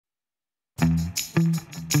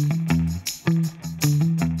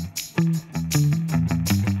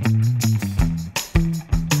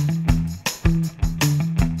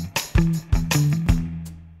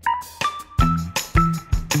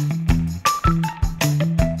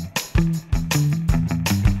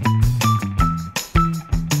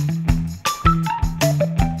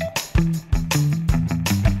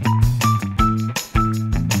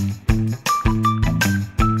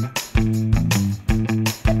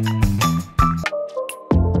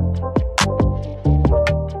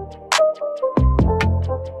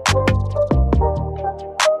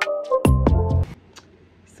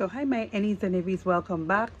my Annies and Nevies, welcome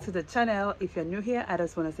back to the channel. If you're new here, I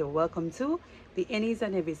just want to say welcome to the Annies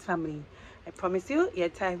and Nevies family. I promise you, your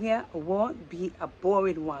time here won't be a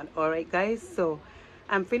boring one. Alright guys, so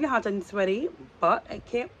I'm feeling hot and sweaty, but I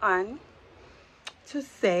came on to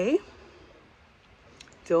say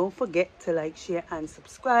don't forget to like, share and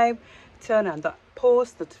subscribe. Turn on the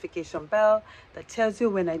post notification bell that tells you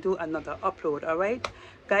when I do another upload. Alright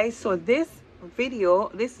guys, so this video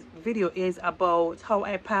is about how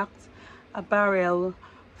I packed a barrel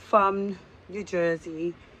from New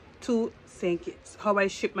Jersey to St. Kitts. How I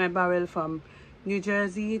shipped my barrel from New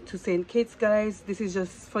Jersey to St. Kitts, guys. This is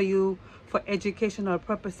just for you for educational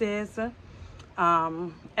purposes.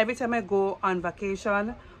 Every time I go on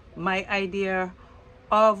vacation, my idea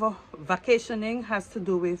of vacationing has to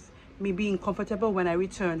do with me being comfortable when I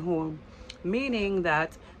return home, meaning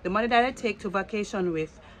that the money that I take to vacation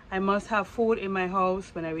with, I must have food in my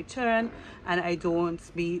house when I return, and I don't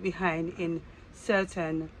be behind in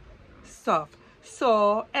certain stuff.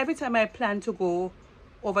 So every time I plan to go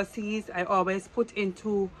overseas, I always put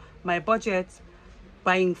into my budget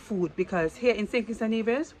buying food, because here in St. Kitts and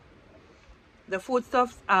Nevis, the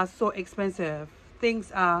foodstuffs are so expensive.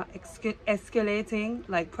 Things are escalating,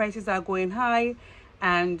 like prices are going high,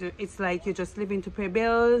 and it's like you're just living to pay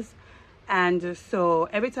bills. And so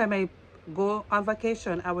every time I go on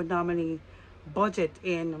vacation, I would normally budget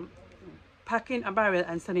in packing a barrel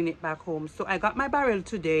and sending it back home. So I got my barrel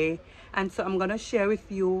today, and so I'm gonna share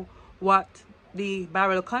with you what the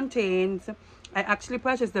barrel contains. I actually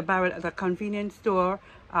purchased the barrel at a convenience store,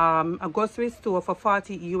 a grocery store, for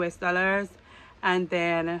 $40 US, and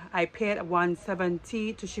then I paid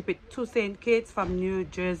 $170 to ship it to St. Kitts from New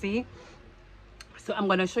Jersey. So I'm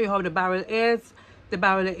gonna show you how the barrel is. The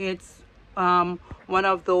barrel is one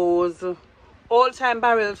of those old-time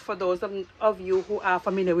barrels, for those of you who are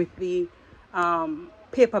familiar with the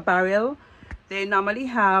paper barrel. They normally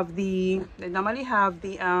have the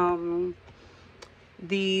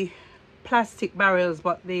plastic barrels,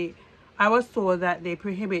 but I was told that they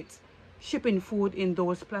prohibit shipping food in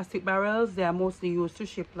those plastic barrels. They are mostly used to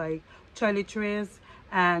ship like toiletries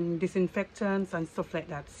and disinfectants and stuff like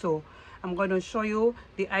that. So I'm going to show you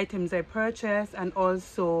the items I purchased, and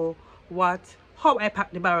also how I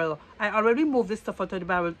pack the barrel. I already moved this stuff out of the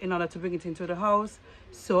barrel in order to bring it into the house,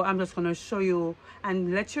 so I'm just going to show you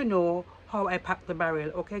and let you know how I pack the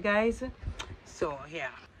barrel. Okay guys, so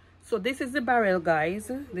yeah, so this is the barrel,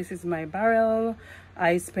 guys. This is my barrel.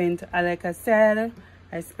 I spent, like I said,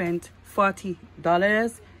 I spent $40.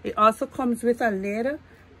 It also comes with a lid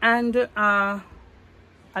and it comes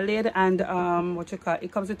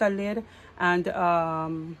with a lid and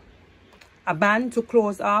a band to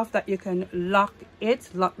close off that you can lock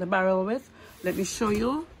the barrel with. Let me show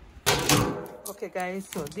you. Okay guys,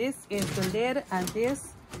 so this is the lid, and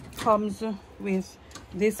this comes with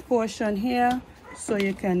this portion here, so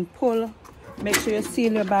you can pull. Make sure you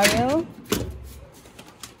seal your barrel,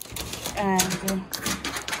 and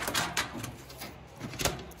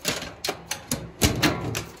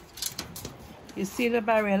you seal the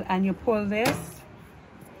barrel and you pull this,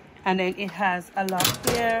 and then it has a lock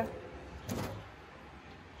here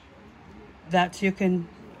that you can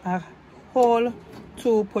hold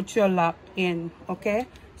to put your lock in. Okay,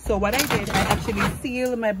 so what I did, I actually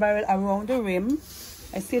sealed my barrel around the rim.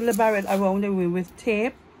 I sealed the barrel around the rim with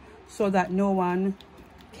tape, so that no one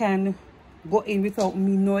can go in without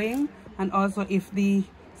me knowing, and also if the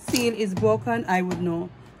seal is broken, I would know.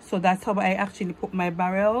 So that's how I actually put my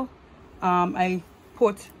barrel. I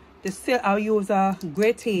put the seal. I'll use a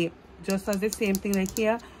gray tape, just as the same thing like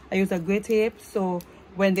here. I use a gray tape, so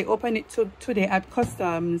when they open it today at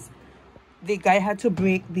customs, the guy had to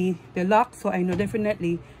break the lock, so I know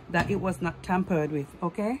definitely that it was not tampered with.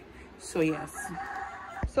 Okay, so yes.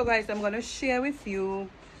 So guys, I'm gonna share with you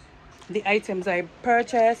the items I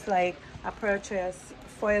purchased. Like, I purchased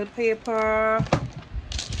foil paper,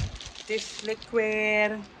 dish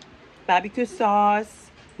liquid, barbecue sauce,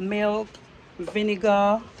 milk,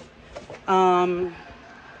 vinegar,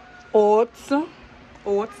 oats,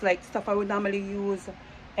 like stuff I would normally use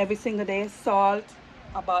every single day, salt,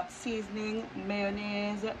 about seasoning,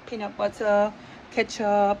 mayonnaise, peanut butter,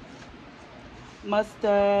 ketchup,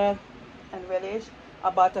 mustard, and relish.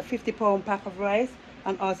 About a 50-pound pack of rice,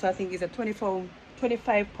 and also I think it's a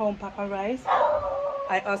 25-pound pack of rice.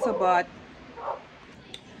 I also bought.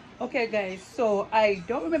 Okay guys, so I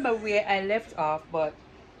don't remember where I left off, but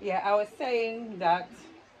yeah, I was saying that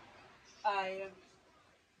I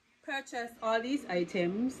purchased all these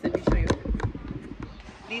items. Let me show you.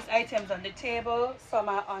 These items on the table, some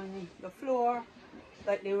are on the floor,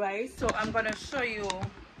 like the rice. So I'm gonna show you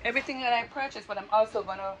everything that I purchased, but I'm also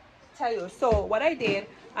gonna tell you. So what I did,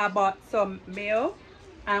 I bought some mayo,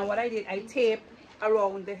 and what I did, I taped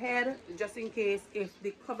around the head just in case if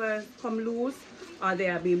the covers come loose or they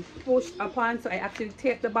are being pushed upon. So I actually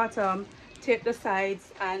taped the bottom, taped the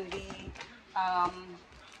sides, and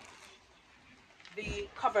the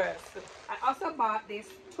covers. I also bought this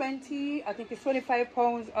 20, I think it's 25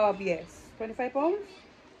 pounds of, yes, 25 pounds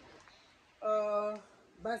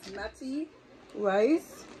basmati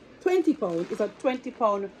rice. 20 pounds. It's a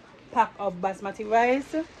 20-pound pack of basmati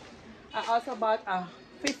rice. I also bought a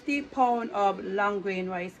 50-pound of long grain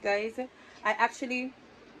rice, guys. I actually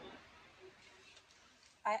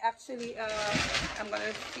I'm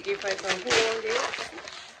gonna see if I can hold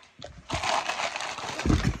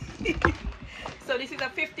it. So this is a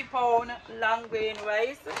 50-pound long grain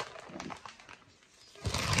rice.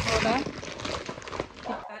 Hold on.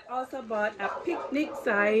 I also bought a picnic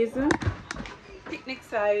size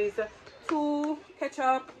 2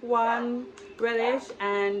 ketchup, 1 relish,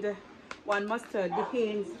 and 1 mustard, the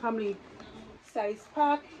Heinz family size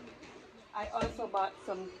pack. I also bought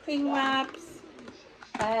some cling wraps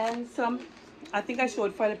and some, I think I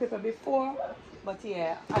showed foil paper before, but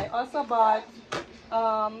yeah. I also bought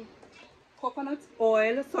coconut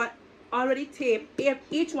oil. So I already taped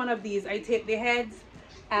each one of these. I taped the heads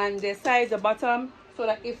and the sides, the bottom, so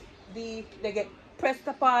that if they get pressed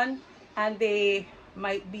upon and they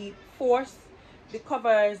might be forced, the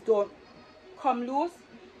covers don't come loose.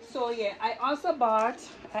 So yeah, I also bought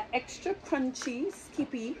an extra crunchy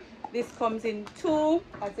Skippy. This comes in 2,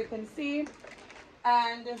 as you can see.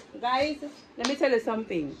 And guys, let me tell you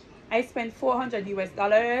something. I spent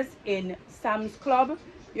 $400 in Sam's Club.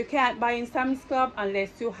 You can't buy in Sam's Club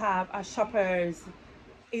unless you have a Shoppers.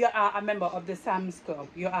 You are a member of the Sam's Club.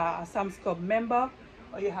 You are a Sam's Club member,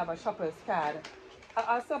 or you have a Shoppers card. I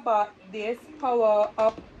also bought this Power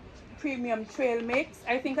Up Premium Trail Mix.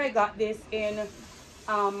 I think I got this in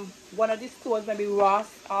one of the stores, maybe Ross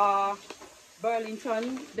or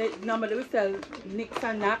Burlington. They normally we sell Nicks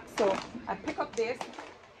and Knacks, so I pick up this.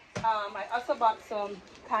 I also bought some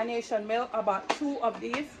carnation milk. I bought 2 of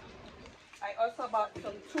these. I also bought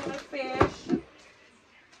some tuna fish,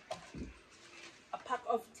 a pack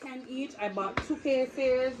of 10 each. I bought 2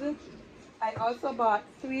 cases. I also bought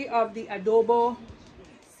 3 of the adobo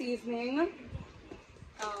seasoning.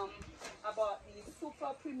 I bought these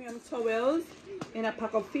super premium towels in a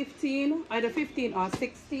pack of 15, either 15 or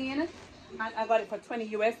 16, and I got it for 20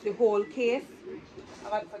 US, the whole case. I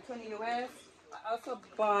got it for 20 US. I also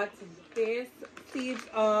bought this Seeds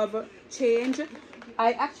of Change.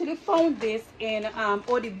 I actually found this in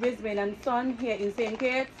Odi Brisbane and Son here in St.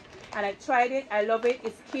 Kitts, and I tried it. I love it.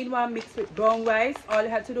 It's quinoa mixed with brown rice. All you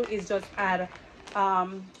have to do is just add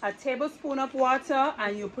a tablespoon of water,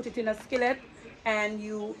 and you put it in a skillet, and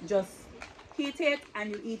you just heat it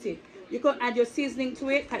and you eat it. You can add your seasoning to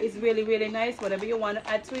it. It's really, really nice. Whatever you want to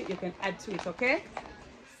add to it, you can add to it, okay?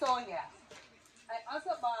 So yeah, I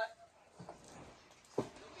also bought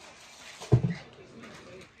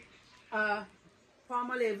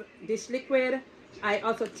Palmolive dish liquid. I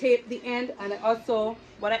also taped the end, and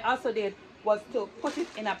what I also did was to put it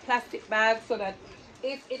in a plastic bag so that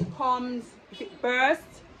if it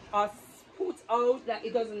bursts or spoots out, that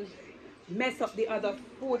it doesn't mess up the other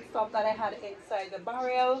food stuff that I had inside the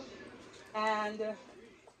barrel. And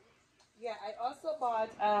yeah, I also bought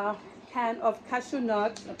a can of cashew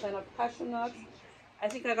nuts, I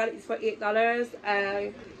think I got it for $8.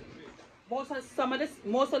 Most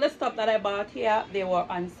of the stuff that I bought here, they were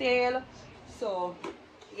on sale. So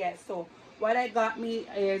yeah, so what I got me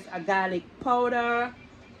is a garlic powder.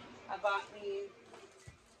 I got me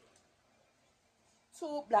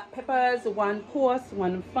 2 black peppers, 1 coarse,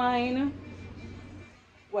 1 fine.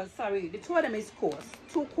 Well, sorry, the 2 of them is coarse.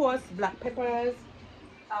 2 coarse black peppers.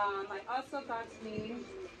 I also got me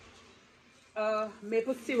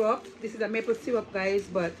maple syrup. This is a maple syrup, guys,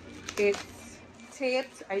 but it's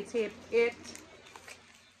taped. I taped it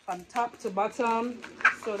from top to bottom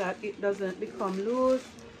so that it doesn't become loose.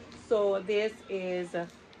 So this is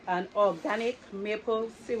an organic maple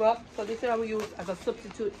syrup. So this is what I will use as a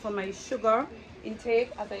substitute for my sugar intake,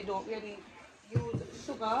 as I don't really use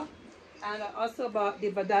sugar. And I also bought the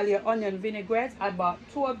Vidalia onion vinaigrette. I bought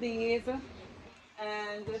 2 of these.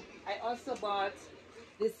 And I also bought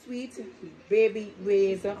the Sweet Baby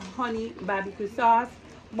Ray's honey barbecue sauce.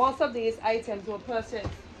 Most of these items were purchased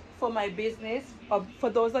for my business. For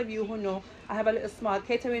those of you who know, I have a little small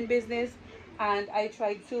catering business, and I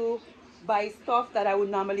try to buy stuff that I would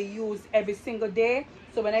normally use every single day.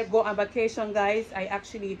 So when I go on vacation, guys, I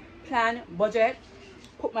actually plan, budget,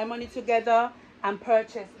 put my money together, and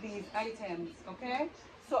purchase these items, okay?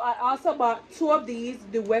 So I also bought two of these,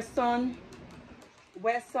 the Western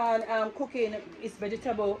cooking is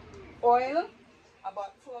vegetable oil. I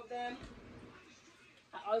bought two of them.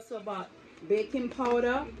 I also bought baking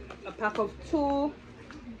powder, a pack of two.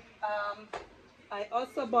 I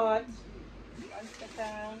also bought, one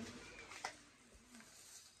second,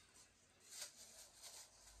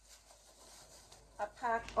 a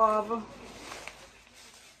pack of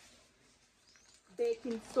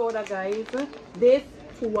baking soda, guys. This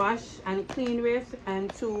to wash and clean with,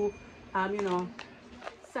 and to you know,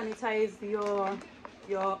 sanitize your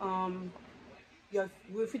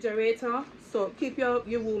refrigerator, so keep your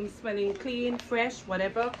room smelling clean, fresh,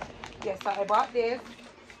 whatever. Yes, so I bought this.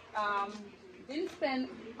 Didn't spend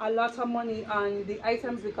a lot of money on the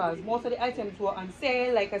items because most of the items were on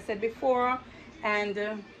sale, like I said before,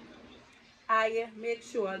 and I made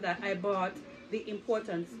sure that I bought the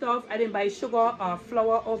important stuff. I didn't buy sugar or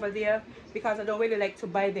flour over there because I don't really like to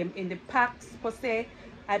buy them in the packs per se.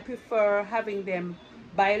 I prefer having them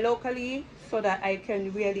buy locally so that I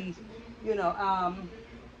can really, you know,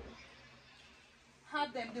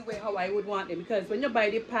 have them the way how I would want them, because when you buy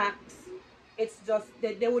the packs, it's just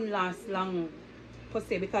that they wouldn't last long per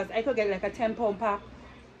se, because I could get like a 10-pound pack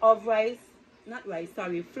of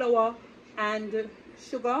flour and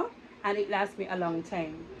sugar, and it lasts me a long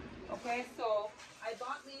time. Okay, so I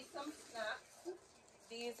bought me some snacks.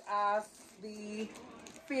 These are the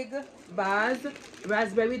fig bars,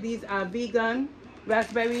 raspberry. These are vegan,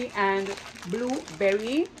 raspberry and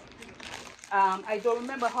blueberry. I don't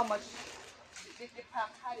remember how much the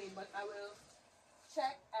pack had it, but I will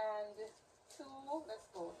check. And let's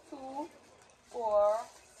go, 2, 4,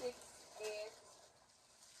 6, 8,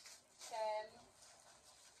 10,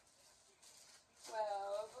 12,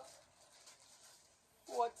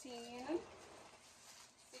 14,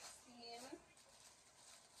 16,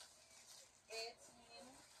 18,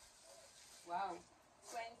 wow,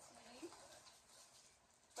 20,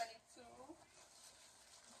 22,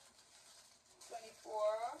 24,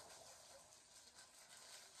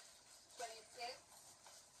 26,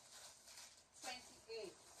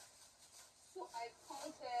 28. So I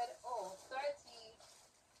counted, 30,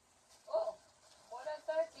 more than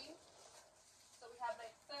 30. So we have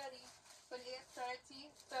like 30, 28,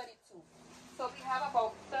 30, 32. So we have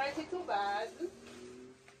about 32 bars,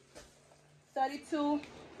 32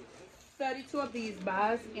 of these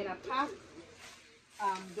bars in a pack.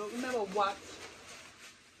 Don't remember what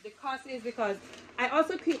the cost is, because I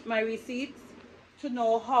also keep my receipts to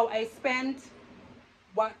know how I spent,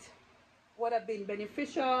 what would have been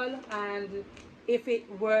beneficial, and if it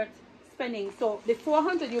worth spending. So the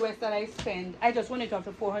 400 US that I spent, I just wanted to have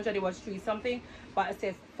the 400. It was 3 something, but it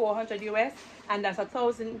says 400 US, and that's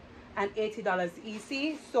 $1,080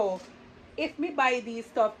 EC. So if I buy these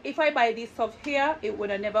stuff here, it would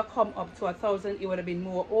have never come up to 1,000. It would have been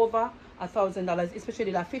more over $1,000,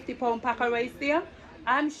 especially that 50-pound pack of rice there.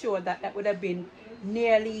 I'm sure that would have been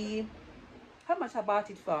nearly, how much I bought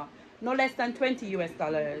it for? No less than 20 US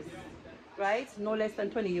dollars, right? No less than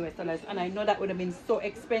 20 US dollars. And I know that would have been so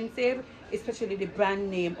expensive, especially the brand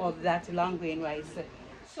name of that long grain rice.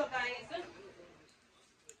 So guys,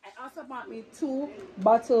 I also bought me two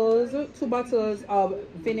bottles of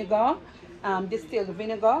vinegar, distilled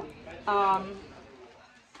vinegar. All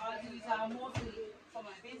these are mostly for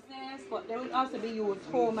my business, but they will also be used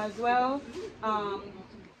home as well.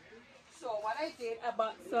 So what I did, I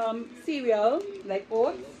bought some cereal like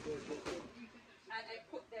oats, and I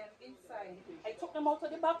put them inside. I took them out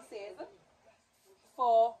of the boxes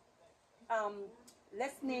for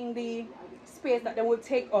lessening the space that they will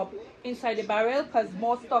take up inside the barrel, because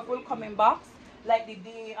most stuff will come in box. Like the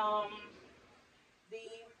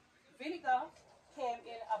vinegar came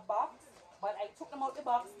in a box, but I took them out the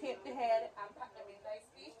box, taped the head, and packed them in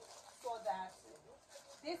nicely, so that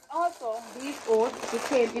these oats, it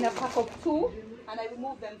came in a pack of 2, and I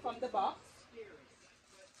removed them from the box.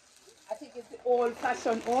 I think it's the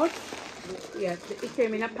old-fashioned oats. Yes, it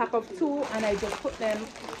came in a pack of 2, and I just put them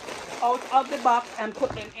out of the box and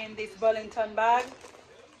put them in this Burlington bag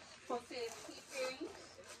for safekeeping.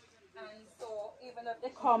 And so even if they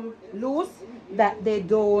come loose, that they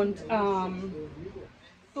don't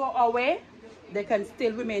throw away, they can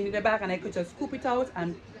still remain in the bag, and I could just scoop it out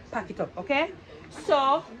and pack it up. Okay,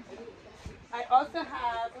 so I also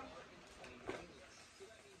have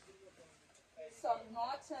some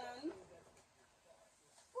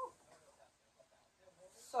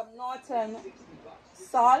Norton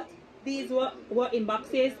salt. These were in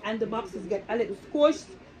boxes, and the boxes get a little squished,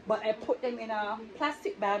 but I put them in a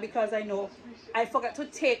plastic bag because I know I forgot to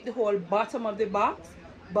take the whole bottom of the box,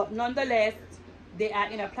 but nonetheless they are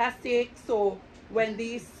in a plastic, so when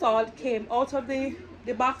the salt came out of the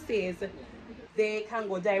boxes, they can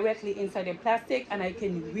go directly inside the plastic and I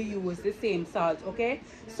can reuse the same salt. Okay,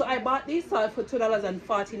 so I bought this salt for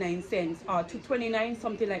 $2.49 or $2.29,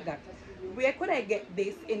 something like that. Where could I get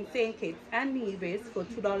this in St. Kitts and Nevis for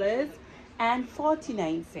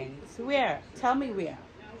 $2.49? Where? Tell me where.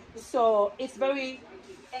 So it's very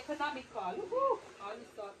economical. Woo-hoo. All the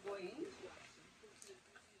salt going.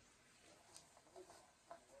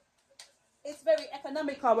 It's very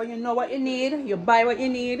economical when you know what you need, you buy what you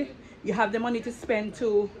need, you have the money to spend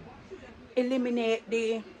to eliminate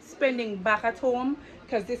the spending back at home,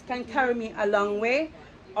 because this can carry me a long way.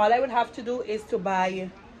 All I would have to do is to buy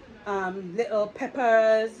little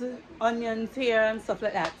peppers, onions here and stuff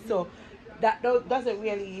like that. So that doesn't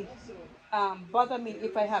really bother me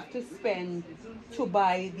if I have to spend to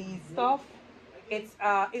buy these stuff. It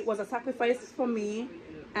was a sacrifice for me,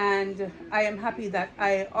 and I am happy that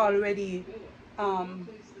I already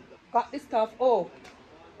got this stuff. Oh,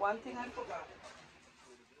 one thing I forgot.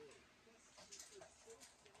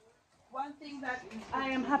 One thing that I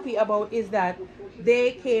am happy about is that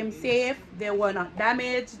they came safe, they were not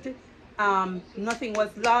damaged, nothing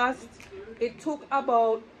was lost. It took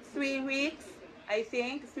about 3 weeks, I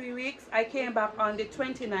think, 3 weeks. I came back on the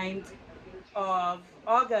 29th of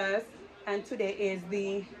August, and today is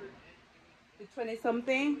the 20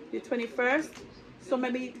 something, the 21st. So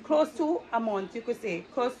maybe close to a month, you could say,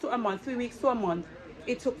 close to a month, 3 weeks to a month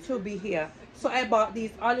it took to be here. So I bought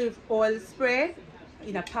these olive oil spray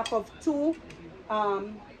in a pack of 2,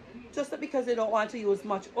 just because you don't want to use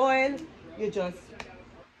much oil. You just,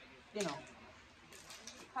 you know,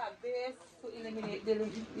 have this to eliminate the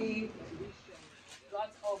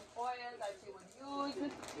lots of oil that you would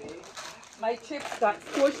use. My chips got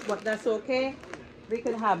squished, but that's okay. We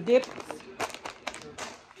can have dips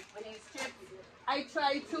with these chips. I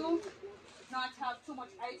try to not have too much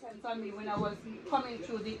items on me when I was coming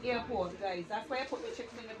through the airport, guys. That's why I put the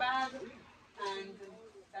chips in the bag, and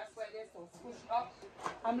that's why they're so squished up.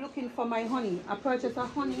 I'm looking for my honey. I purchased a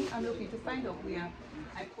honey. I'm looking to find out where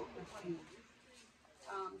I put the honey,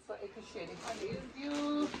 so I can share the honey with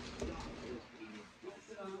you.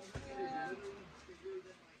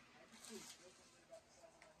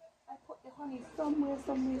 I put the honey somewhere.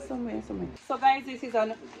 So guys, this is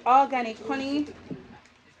an organic honey.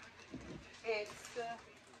 It's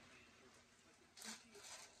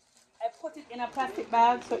I put it in a plastic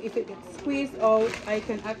bag, so if it gets squeezed out, I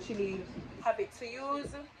can actually have it to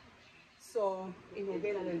use. So it will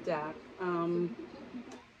get a little dark.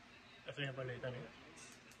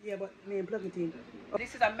 Yeah, but me plug it in.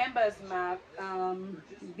 This is a Members Mark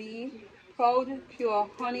Be Proud Pure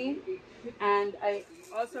Honey, and I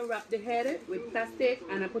also wrap the head with plastic,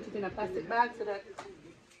 and I put it in a plastic bag so that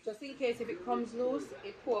just in case if it comes loose,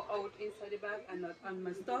 it pour out inside the bag and not on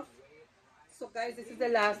my stuff. So guys, this is the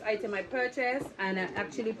last item I purchased, and I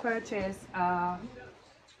actually purchased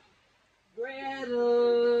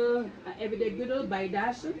Gretel, Everyday Goodle by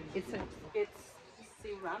Dash. It's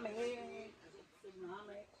ceramic.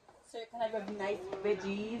 So you can have your nice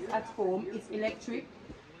veggies at home. It's electric.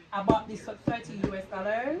 I bought this for $30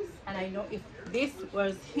 US, and I know if this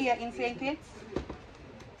was here in St. Kitts,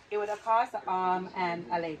 it would have cost an arm and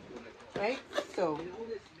a leg, right? So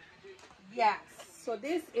yes, so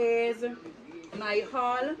this is my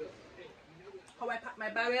haul, how I pack my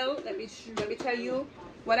barrel. Let me tell you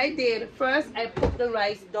what I did. First, I put the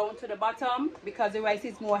rice down to the bottom because the rice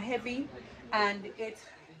is more heavy, and it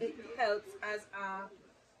helps as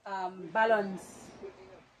a balance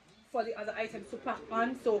for the other items to pack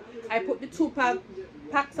on. So I put the 2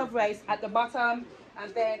 packs of rice at the bottom,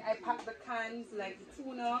 and then I pack the cans like the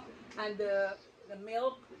tuna and the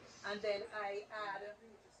milk, and then I add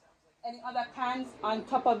any other cans on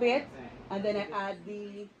top of it, and then I add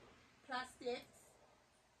the plastics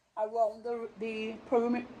around the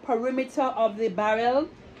perimeter of the barrel,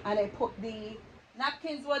 and I put the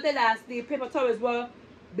napkins were the last, the paper towels were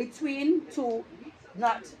between to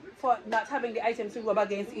not having the items to rub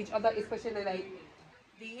against each other, especially like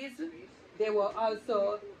these. They were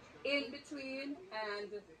also in between and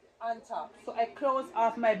on top. So I close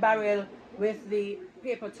off my barrel with the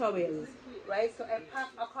paper towels, right? So I pack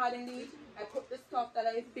accordingly. I put the stuff that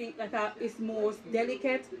I think that is most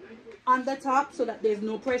delicate on the top so that there's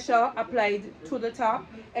no pressure applied to the top.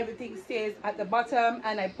 Everything stays at the bottom,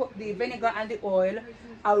 and I put the vinegar and the oil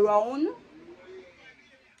around.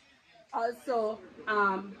 Also,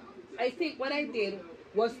 I think what I did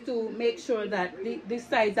was to make sure that the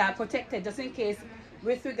sides are protected, just in case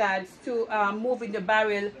with regards to moving the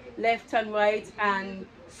barrel left and right and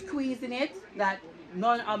squeezing it, that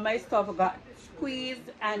none of my stuff got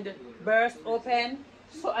squeezed and burst open.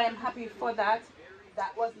 So I am happy for that.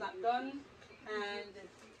 That was not done. And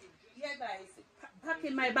yeah guys,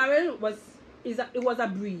 packing my barrel was a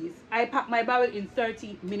breeze. I packed my barrel in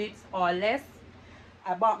 30 minutes or less.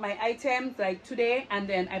 I bought my items like today, and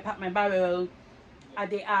then I packed my barrel a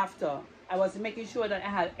day after. I was making sure that I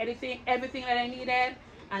had everything that I needed,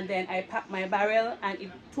 and then I packed my barrel, and it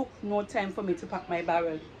took no time for me to pack my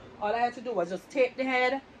barrel. All I had to do was just tape the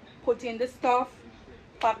head, put in the stuff,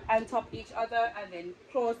 pack on top each other, and then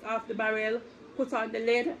close off the barrel, put on the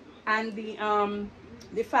lid and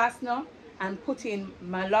the fastener, and put in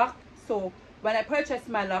my lock. So when I purchased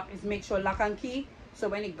my lock, is make sure lock and key. So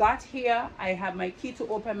when it got here, I have my key to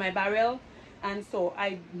open my barrel, and so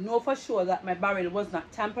I know for sure that my barrel was not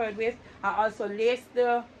tampered with. I also laced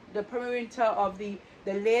the perimeter of the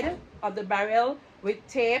lid of the barrel with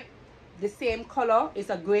tape, the same color, it's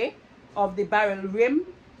a gray, of the barrel rim.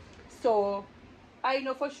 So I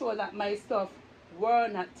know for sure that my stuff were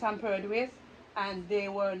not tampered with and they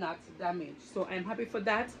were not damaged. So I'm happy for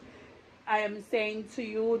that. I am saying to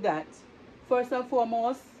you that first and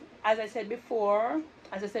foremost, as I said before,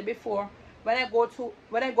 when I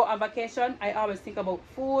go on vacation, I always think about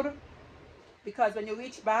food, because when you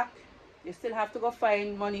reach back, you still have to go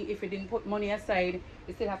find money. If you didn't put money aside,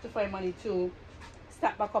 you still have to find money to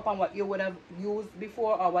stack back up on what you would have used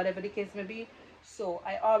before, or whatever the case may be. So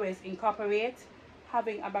I always incorporate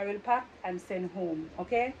having a barrel pack and send home.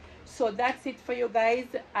 Okay, so that's it for you guys.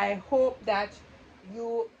 I hope that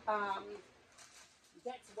you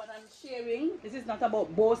that's what I'm sharing. This is not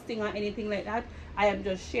about boasting or anything like that. I am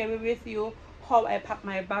just sharing with you how I pack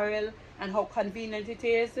my barrel and how convenient it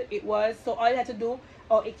is. It was, so all I had to do,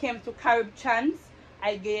 it came to Carib Chance.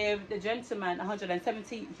 I gave the gentleman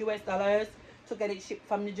 $170 to get it shipped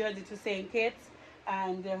from New Jersey to St. Kitts.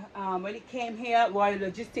 And when it came here, Royal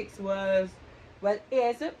Logistics was,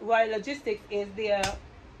 Royal Logistics is their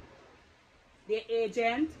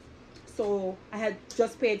agent. So I had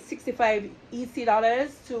just paid $65 EC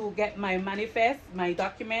to get my manifest, my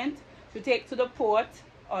document, to take to the port,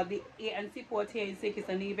 or the ANC port here in St. Kitts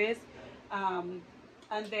and Nevis. And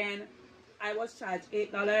then I was charged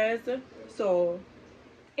 $8. So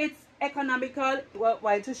it's economical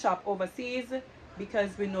while to shop overseas,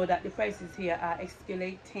 because we know that the prices here are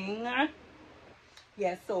escalating.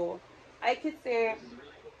 Yeah, so I could say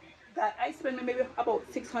that I spend maybe about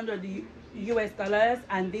 $600 US,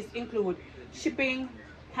 and this includes shipping,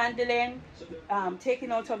 handling, taking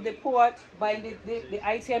out of the port, buying the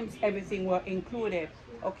items, everything were included.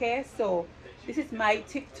 Okay, so this is my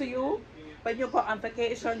tip to you. When you go on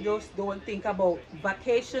vacation, just don't think about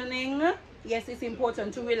vacationing. Yes, it's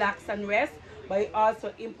important to relax and rest, but it's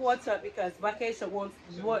also important because vacation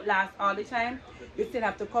won't last all the time. You still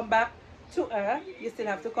have to come back to earth. You still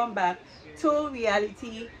have to come back to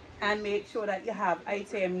reality and make sure that you have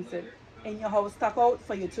items in your house stock out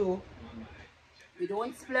for you too. We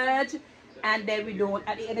don't splurge, and then we don't,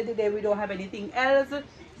 at the end of the day, we don't have anything else.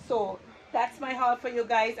 So that's my haul for you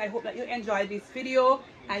guys. I hope that you enjoyed this video,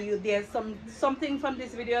 and there's something from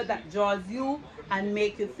this video that draws you and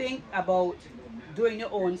make you think about doing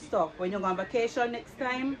your own stuff when you go on vacation next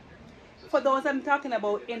time. For those I'm talking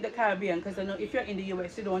about in the Caribbean, because I know if you're in the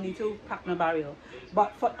US, you don't need to pack no barrel.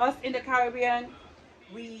 But for us in the Caribbean,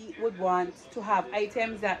 we would want to have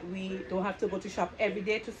items that we don't have to go to shop every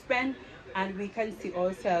day to spend, and we can see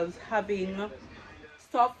ourselves having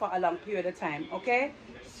stuff for a long period of time. Okay,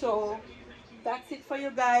 so that's it for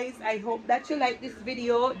you guys. I hope that you like this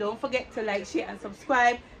video. Don't forget to like, share and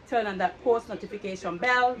subscribe. Turn on that post notification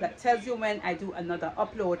bell that tells you when I do another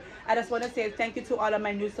upload. I just want to say thank you to all of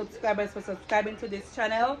my new subscribers for subscribing to this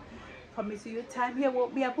channel. Promise you time here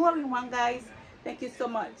won't be a boring one, guys. Thank you so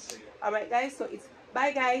much. All right guys, so it's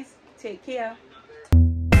bye guys, take care.